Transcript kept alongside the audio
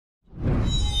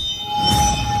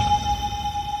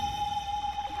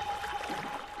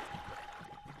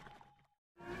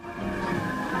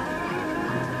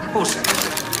Pussy.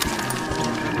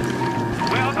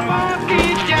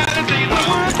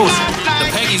 Pussy. The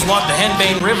Peggies want the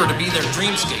Henbane River to be their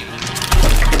dreamscape.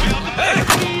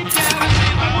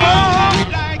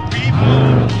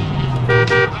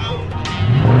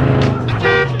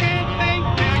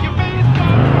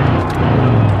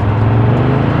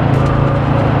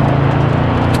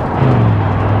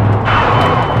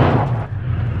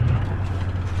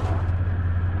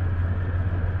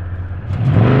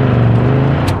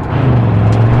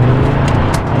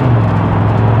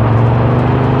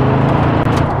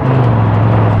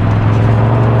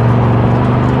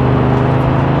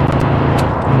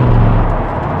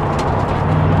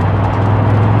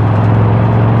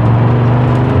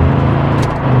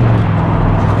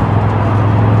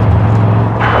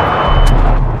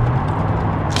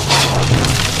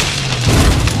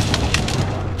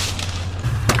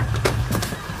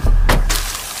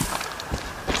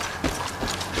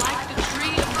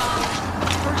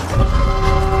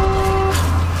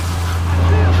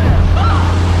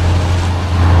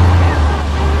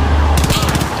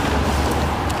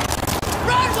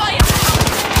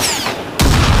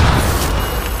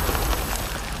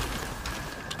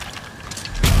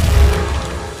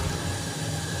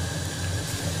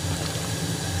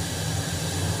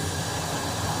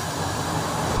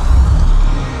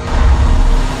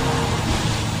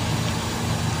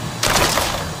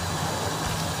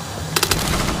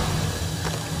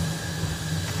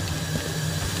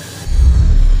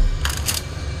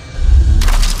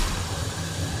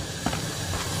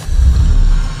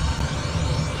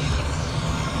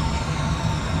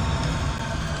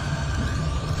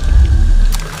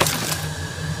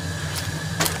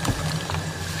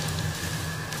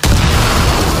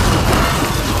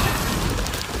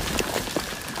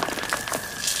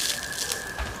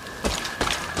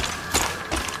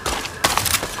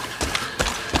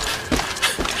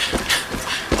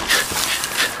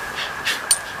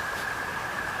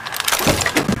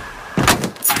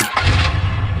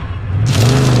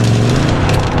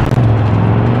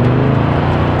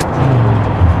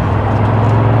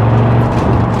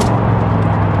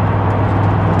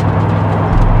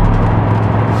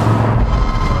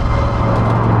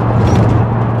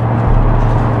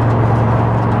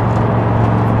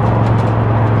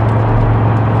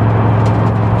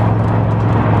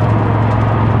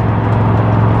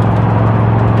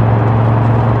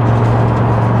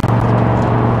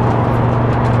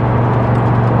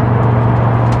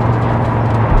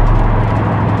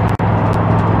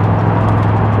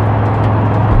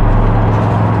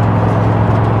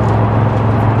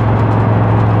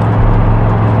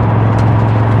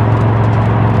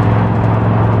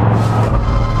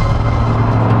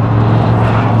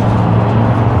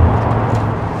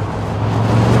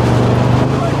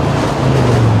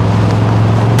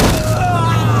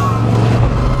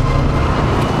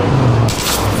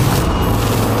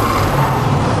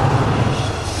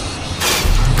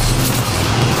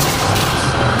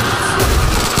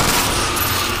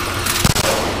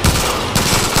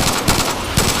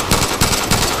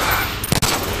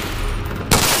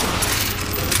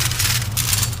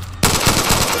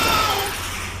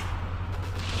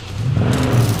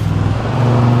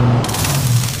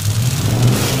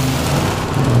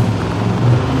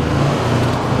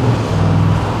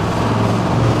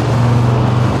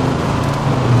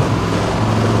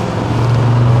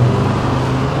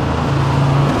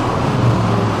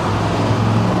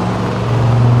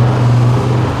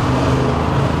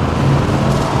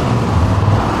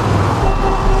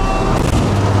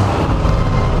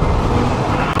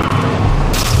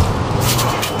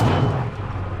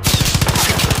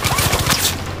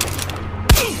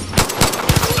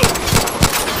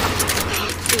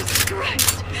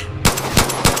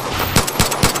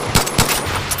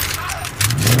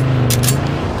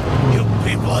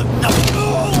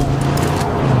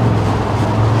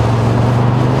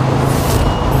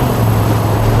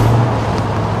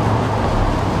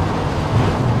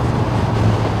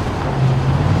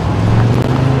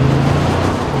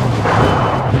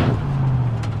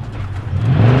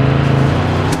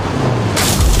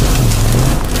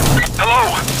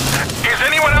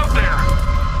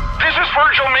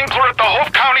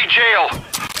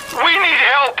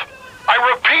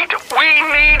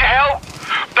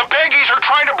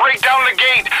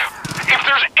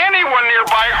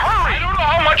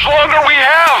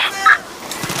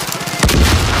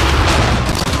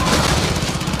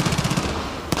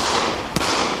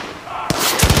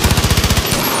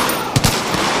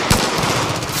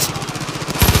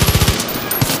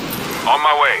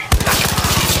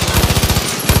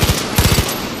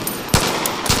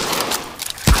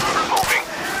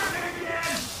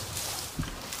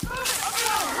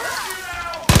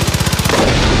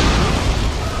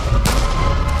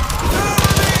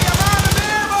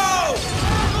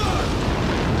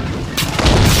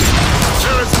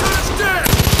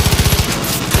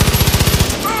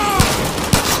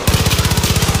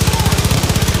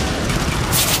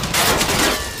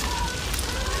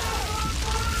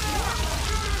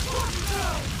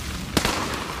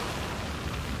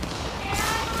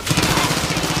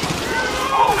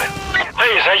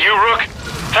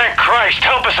 Christ,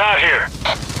 help us out here!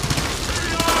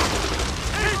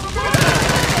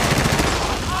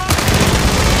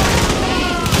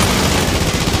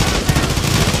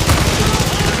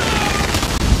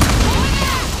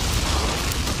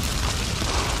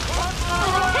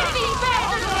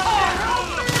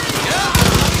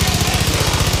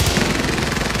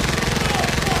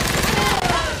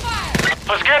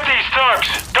 Let's get these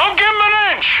thugs! Don't give them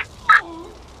an inch!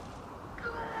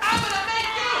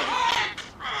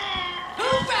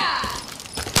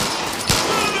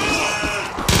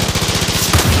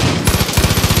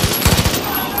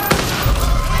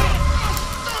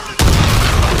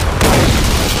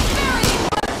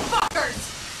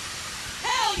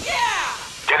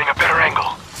 Getting a better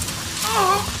angle.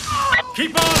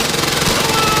 Keep on!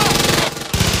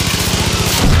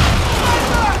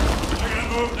 They're gonna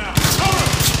move now.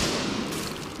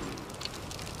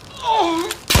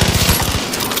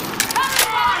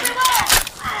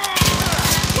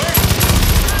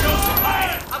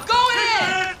 I'm going in!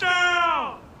 Man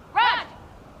down! Run!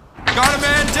 Got a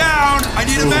man down! I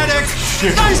need a medic!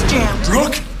 Shit. Gun's jammed.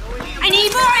 Rook, I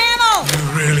need more ammo! you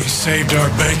really saved our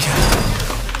bacon.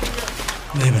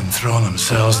 They've been throwing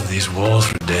themselves at these walls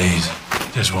for days.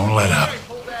 Just won't let up.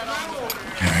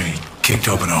 I heard he kicked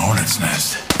open a hornet's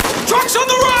nest. Trucks on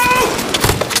the road!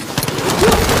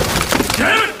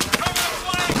 Damn it!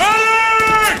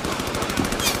 Medic!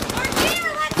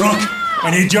 Rook,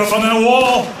 I need you up on that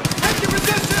wall.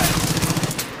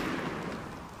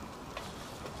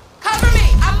 Cover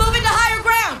me! I'm moving to higher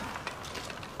ground!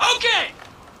 Okay!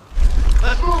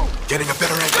 Let's move! Getting a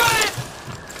better angle.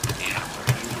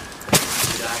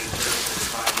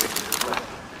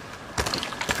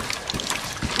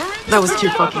 That was too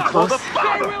fucking close.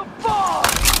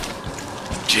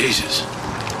 Jesus.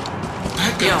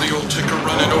 That got the old ticker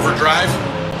running overdrive.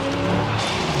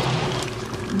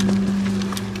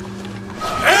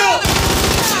 Help!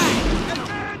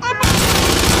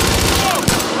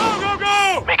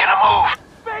 Making a move.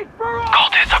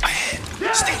 Cultists up ahead.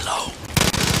 Stay low.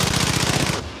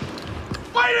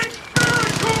 Fighting!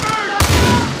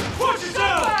 Watch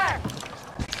yourself!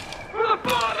 For the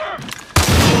father!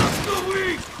 What's the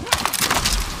weak?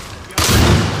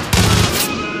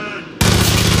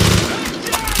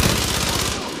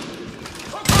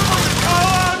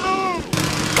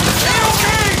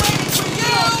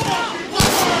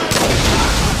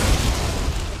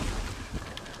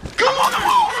 Come on the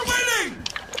move.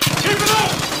 Keep it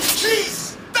up! Jeez!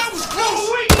 That was close!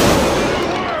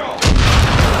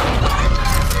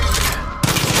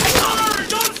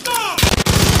 Don't stop!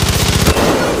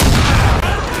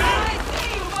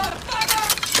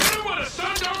 When the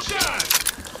sun don't shine!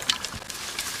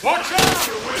 Watch out!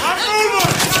 I'm moving!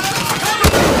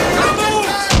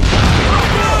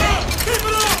 Keep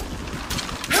it up!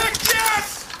 Heck yes!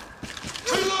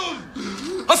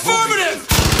 Affirmative!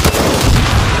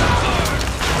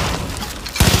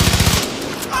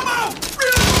 I'm out!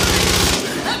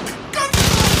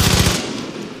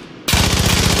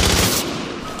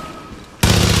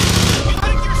 I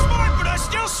think you're smart, but I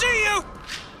still see you!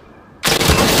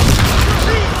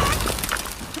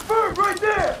 Bird right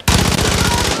there!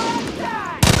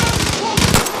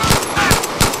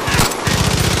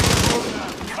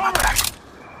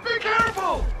 Be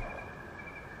careful!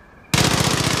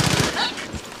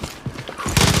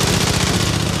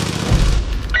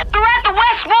 They're at the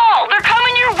west wall! They're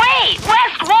coming your way!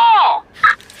 West wall!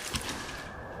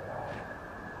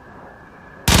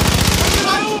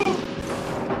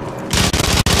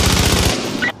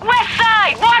 West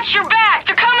side! Watch your back!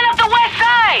 They're coming up the west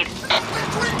side!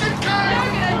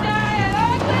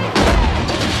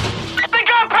 They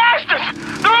got past us!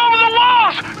 They're over the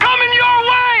walls! Coming your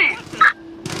way!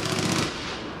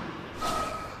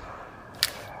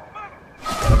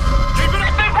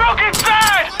 They broke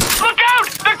inside! Look out!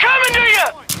 They're coming to you!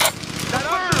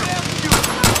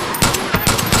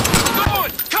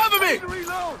 Cover me!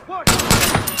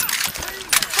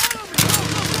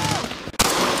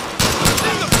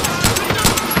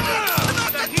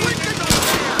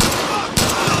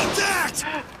 Contact!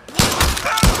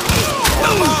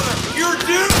 You're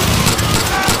due!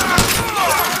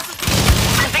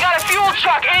 They got a fuel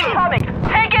truck incoming!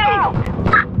 Take it out!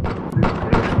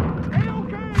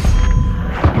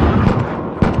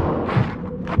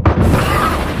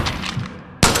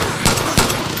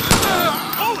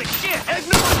 Holy shit!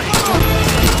 The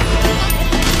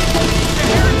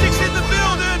heretics in the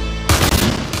building!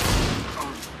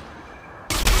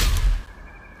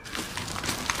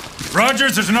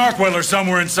 Rogers, there's an arc welder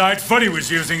somewhere inside. Footy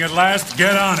was using it last.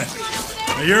 Get on it.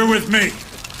 Now you're with me.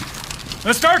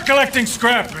 Let's start collecting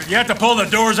scrap. You have to pull the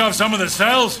doors off some of the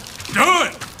cells? Do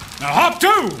it! Now hop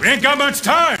to! We ain't got much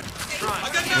time!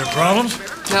 There problems?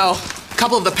 No. A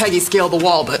couple of the Peggies scaled the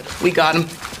wall, but we got him.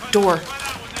 Door.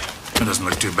 That doesn't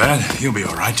look too bad. You'll be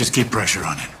all right. Just keep pressure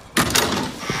on it.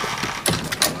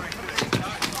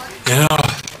 You know,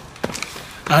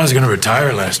 I was gonna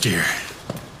retire last year.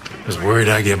 I was worried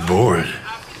I'd get bored.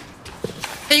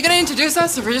 Are you gonna introduce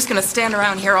us, or we're just gonna stand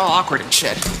around here all awkward and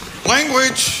shit?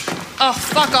 Language! Oh,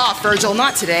 fuck off, Virgil.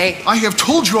 Not today. I have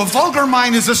told you a vulgar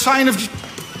mind is a sign of...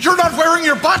 You're not wearing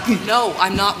your button! No,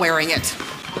 I'm not wearing it.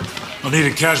 I'll need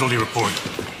a casualty report.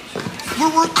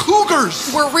 We're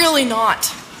cougars! We're really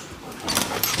not.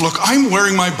 Look, I'm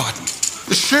wearing my button.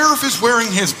 The sheriff is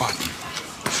wearing his button.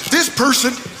 This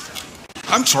person...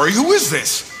 I'm sorry, who is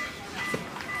this?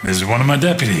 This is one of my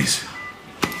deputies.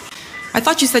 I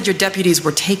thought you said your deputies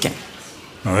were taken.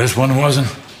 Well, this one wasn't.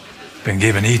 Been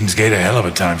giving Eden's Gate a hell of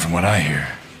a time from what I hear.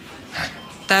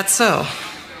 That's so.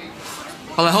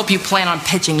 Well, I hope you plan on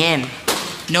pitching in.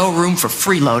 No room for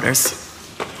freeloaders.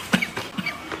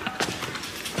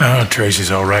 Oh,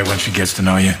 Tracy's all right when she gets to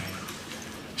know you.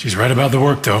 She's right about the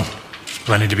work, though. There's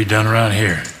plenty to be done around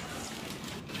here.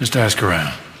 Just ask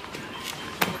around.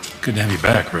 Good to have you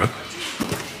back, Rook.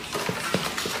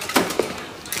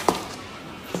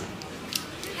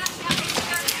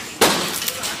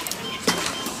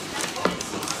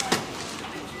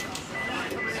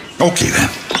 Okay, then.